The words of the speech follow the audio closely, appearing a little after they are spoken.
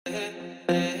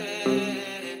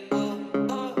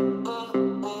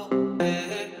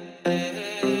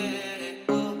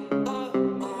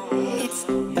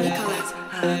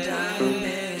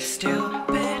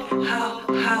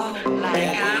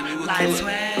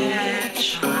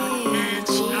switch on and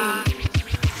off.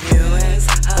 You is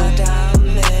a dumb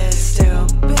bitch,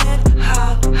 stupid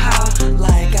how,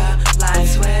 like a light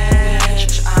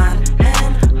switch on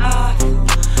and off.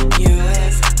 You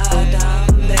is a dumb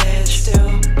bitch,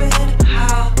 stupid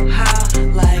how,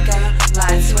 like a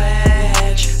light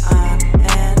switch on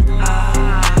and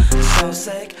off. So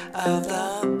sick of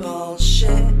the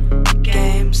bullshit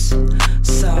games,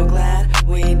 so glad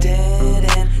we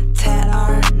didn't tat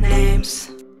our names.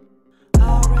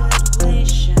 All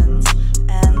relations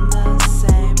and the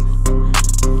same,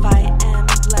 fight and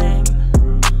blame,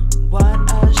 what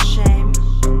a shame.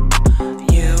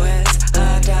 You is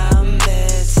a dumb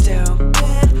bitch,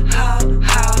 stupid how,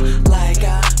 like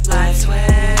a light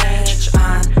switch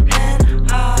on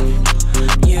and off.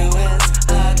 You is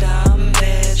a dumb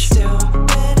bitch,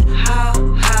 stupid how,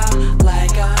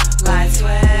 like a light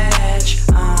switch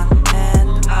on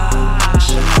and off.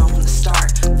 Should've known from the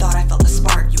start, thought I felt the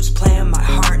spark. You was playing my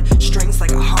heart, strings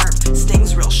like a harp,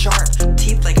 stings real sharp,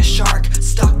 teeth like a shark,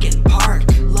 stuck in park.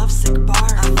 Lovesick bar,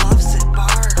 I lovesick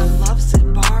bar, I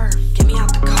lovesick bar. Get me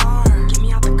out the car, get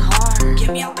me out the car,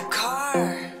 get me out the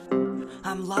car.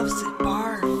 I'm lovesick.